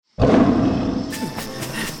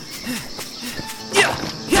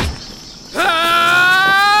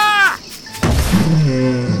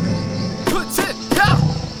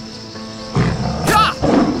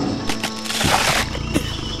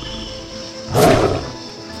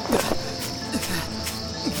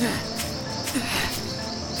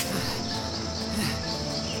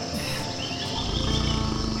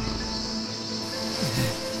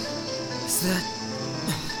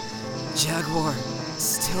Igor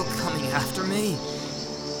still coming after me?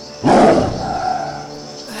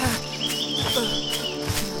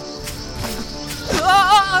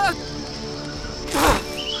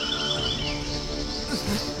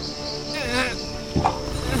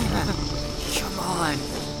 Come on,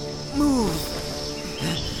 move.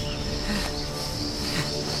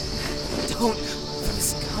 Don't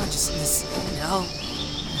lose consciousness, Nell.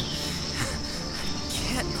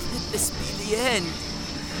 Can't let this be the end.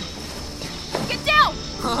 Get down!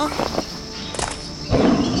 Huh?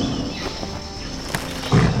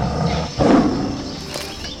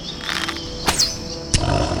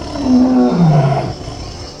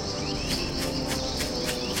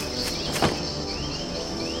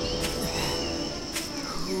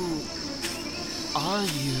 Who are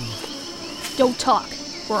you? Don't talk.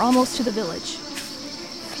 We're almost to the village.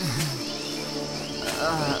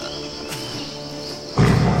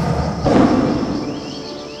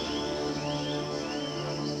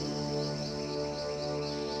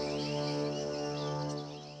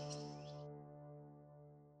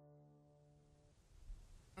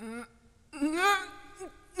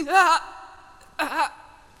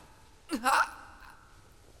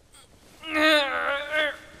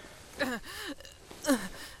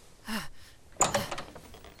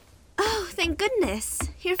 Oh, thank goodness.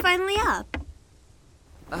 You're finally up.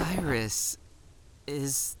 Iris,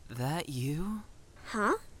 is that you?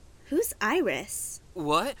 Huh? Who's Iris?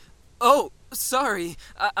 What? Oh, sorry.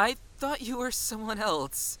 I thought you were someone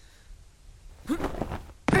else.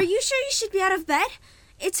 Are you sure you should be out of bed?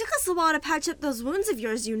 It took us a while to patch up those wounds of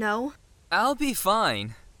yours, you know. I'll be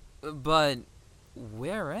fine. But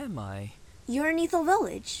where am I? You're in Ethel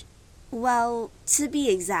Village. Well, to be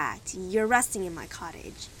exact, you're resting in my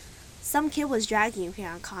cottage. Some kid was dragging you here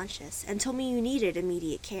unconscious and told me you needed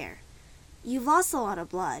immediate care. You've lost a lot of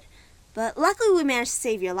blood, but luckily we managed to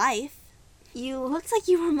save your life. You looked like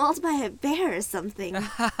you were mauled by a bear or something.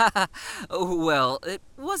 Well, it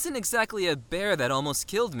wasn't exactly a bear that almost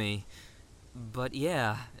killed me. But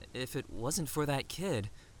yeah, if it wasn't for that kid.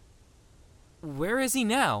 Where is he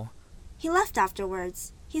now? He left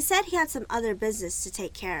afterwards. He said he had some other business to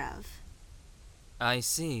take care of. I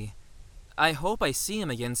see. I hope I see him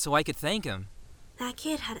again so I could thank him. That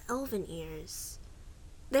kid had elven ears.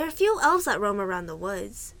 There are few elves that roam around the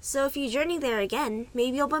woods, so if you journey there again,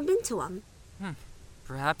 maybe you'll bump into them.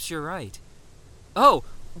 Perhaps you're right. Oh,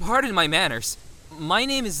 pardon my manners. My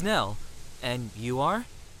name is Nell. And you are?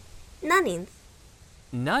 Nuninth.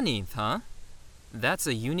 Nuninth, huh? That's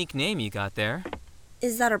a unique name you got there.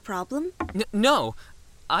 Is that a problem? No,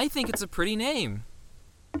 I think it's a pretty name.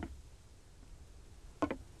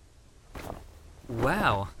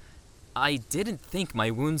 Wow, I didn't think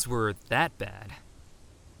my wounds were that bad.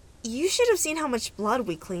 You should have seen how much blood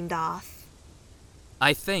we cleaned off.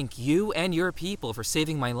 I thank you and your people for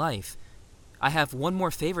saving my life. I have one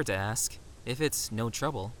more favor to ask, if it's no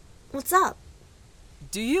trouble. What's up?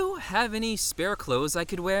 Do you have any spare clothes I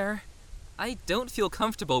could wear? I don't feel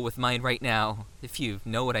comfortable with mine right now, if you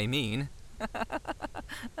know what I mean.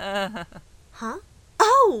 Huh?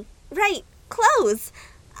 Oh, right, clothes.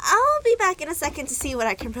 I'll be back in a second to see what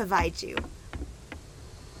I can provide you.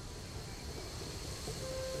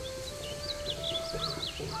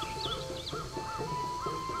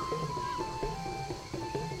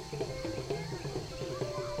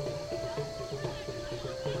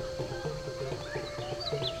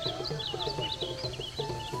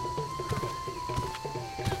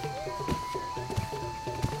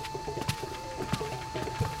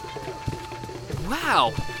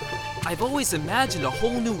 Wow! I've always imagined a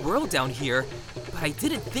whole new world down here, but I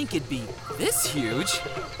didn't think it'd be this huge.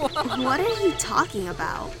 What are you talking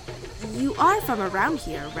about? You are from around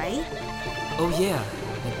here, right? Oh yeah,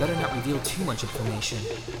 I better not reveal too much information.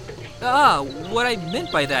 What I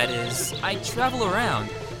meant by that is, I travel around.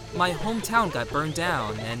 My hometown got burned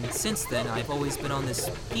down, and since then I've always been on this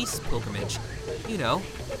peace pilgrimage. You know,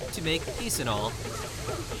 to make peace and all.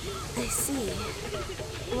 I see.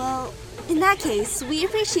 Well, in that case, we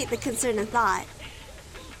appreciate the concern and thought.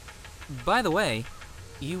 By the way,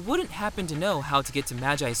 you wouldn't happen to know how to get to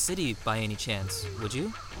Magi City by any chance, would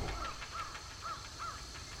you?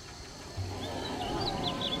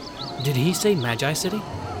 Did he say Magi City?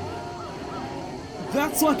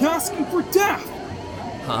 That's like asking for death!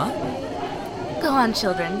 Huh? Go on,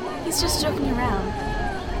 children. He's just joking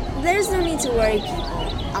around. There's no need to worry, people.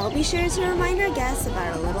 I'll be sure to remind our guests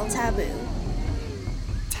about our little taboo.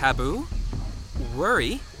 Taboo?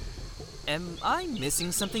 Worry? Am I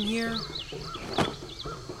missing something here?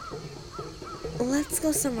 Let's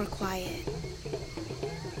go somewhere quiet.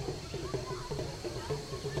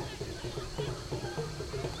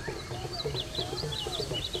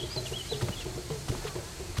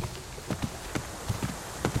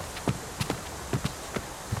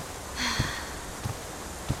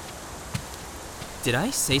 Did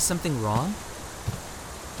I say something wrong?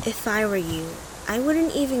 If I were you, I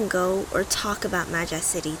wouldn't even go or talk about Magi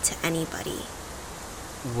City to anybody.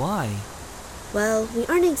 Why? Well, we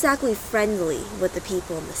aren't exactly friendly with the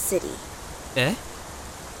people in the city. Eh?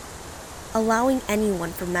 Allowing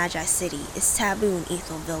anyone from Magi City is taboo in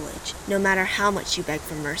Ethel Village, no matter how much you beg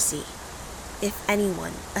for mercy. If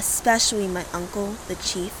anyone, especially my uncle, the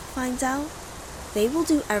chief, finds out, they will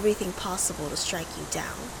do everything possible to strike you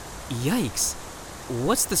down. Yikes.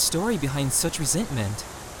 What's the story behind such resentment?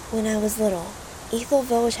 When I was little, Ethel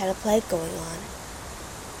Village had a plague going on.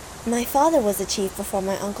 My father was the chief before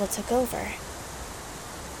my uncle took over.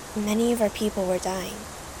 Many of our people were dying,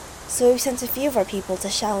 so we sent a few of our people to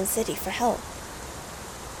Shaolin City for help.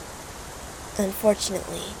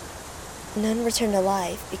 Unfortunately, none returned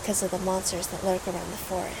alive because of the monsters that lurk around the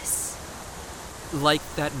forest. Like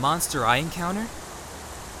that monster I encountered?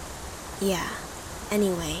 Yeah.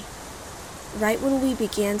 Anyway, right when we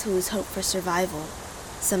began to lose hope for survival,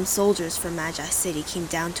 some soldiers from Magi City came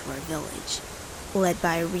down to our village, led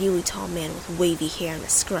by a really tall man with wavy hair and a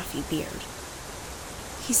scruffy beard.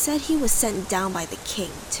 He said he was sent down by the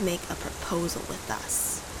king to make a proposal with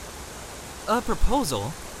us. A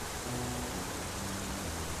proposal?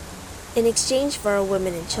 In exchange for our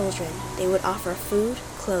women and children, they would offer food,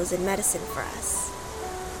 clothes, and medicine for us.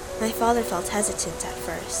 My father felt hesitant at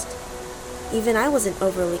first. Even I wasn't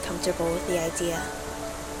overly comfortable with the idea.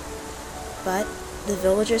 But the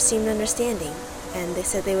villagers seemed understanding, and they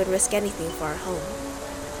said they would risk anything for our home.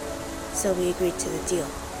 So we agreed to the deal.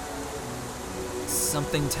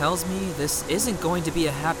 Something tells me this isn't going to be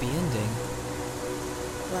a happy ending.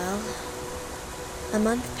 Well, a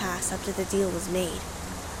month passed after the deal was made,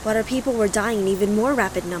 but our people were dying in even more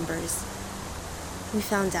rapid numbers. We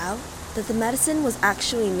found out that the medicine was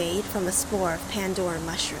actually made from a spore of Pandora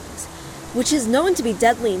mushrooms, which is known to be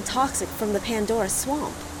deadly and toxic from the Pandora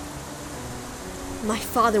swamp. My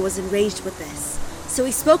father was enraged with this, so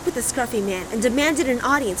he spoke with the scruffy man and demanded an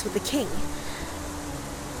audience with the king.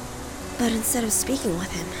 But instead of speaking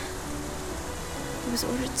with him, he was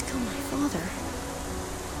ordered to kill my father.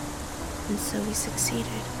 And so he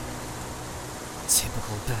succeeded.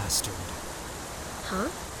 Typical bastard. Huh?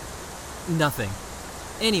 Nothing.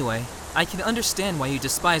 Anyway, I can understand why you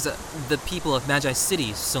despise the people of Magi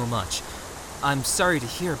City so much. I'm sorry to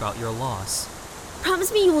hear about your loss.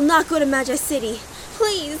 Promise me you will not go to Magi City.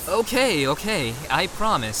 Please. Okay, I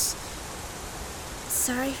promise.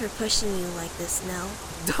 Sorry for pushing you like this, Nell.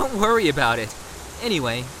 Don't worry about it.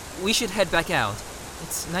 Anyway, we should head back out.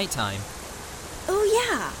 It's nighttime. Oh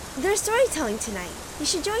yeah, there's storytelling tonight. You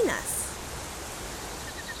should join us.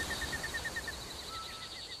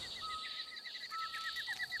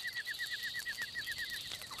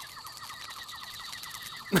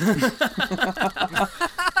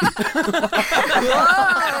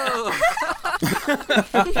 Whoa!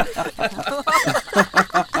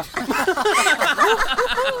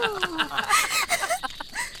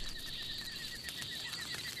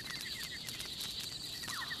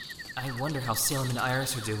 I wonder how Salem and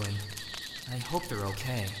Iris are doing. I hope they're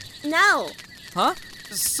okay. No, Huh?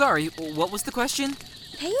 Sorry, what was the question?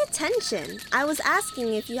 pay attention. I was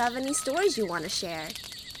asking if you have any stories you want to share.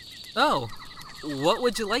 Oh, what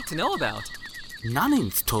would you like to know about?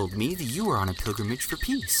 Nanninth told me that you were on a pilgrimage for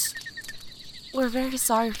peace. We're very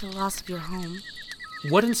sorry for the loss of your home.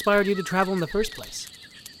 What inspired you to travel in the first place?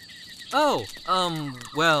 Oh,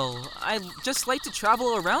 well, I just like to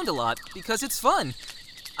travel around a lot because it's fun.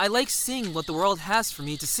 I like seeing what the world has for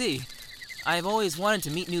me to see. I've always wanted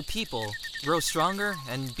to meet new people, grow stronger,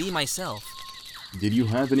 and be myself. Did you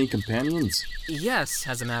have any companions? Yes,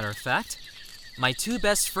 as a matter of fact. My two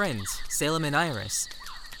best friends, Salem and Iris.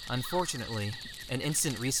 Unfortunately, an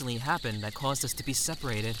incident recently happened that caused us to be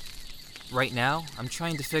separated. Right now, I'm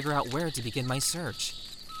trying to figure out where to begin my search.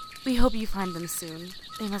 We hope you find them soon.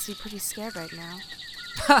 They must be pretty scared right now.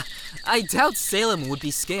 Ha! I doubt Salem would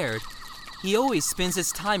be scared. He always spends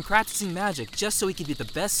his time practicing magic just so he can be the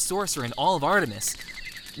best sorcerer in all of Artemis.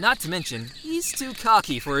 Not to mention, he's too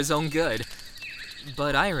cocky for his own good.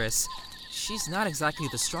 But Iris, she's not exactly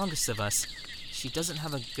the strongest of us. She doesn't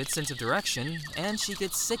have a good sense of direction, and she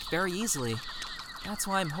gets sick very easily. That's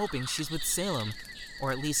why I'm hoping she's with Salem,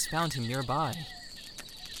 or at least found him nearby.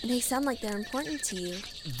 They sound like they're important to you.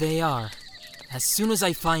 They are. As soon as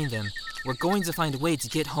I find them, we're going to find a way to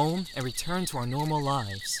get home and return to our normal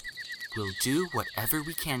lives. We'll do whatever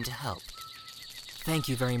we can to help. Thank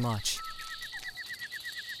you very much.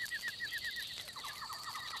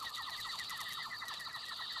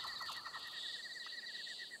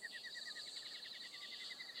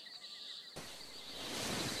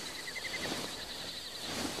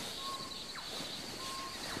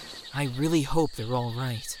 I really hope they're all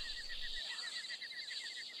right.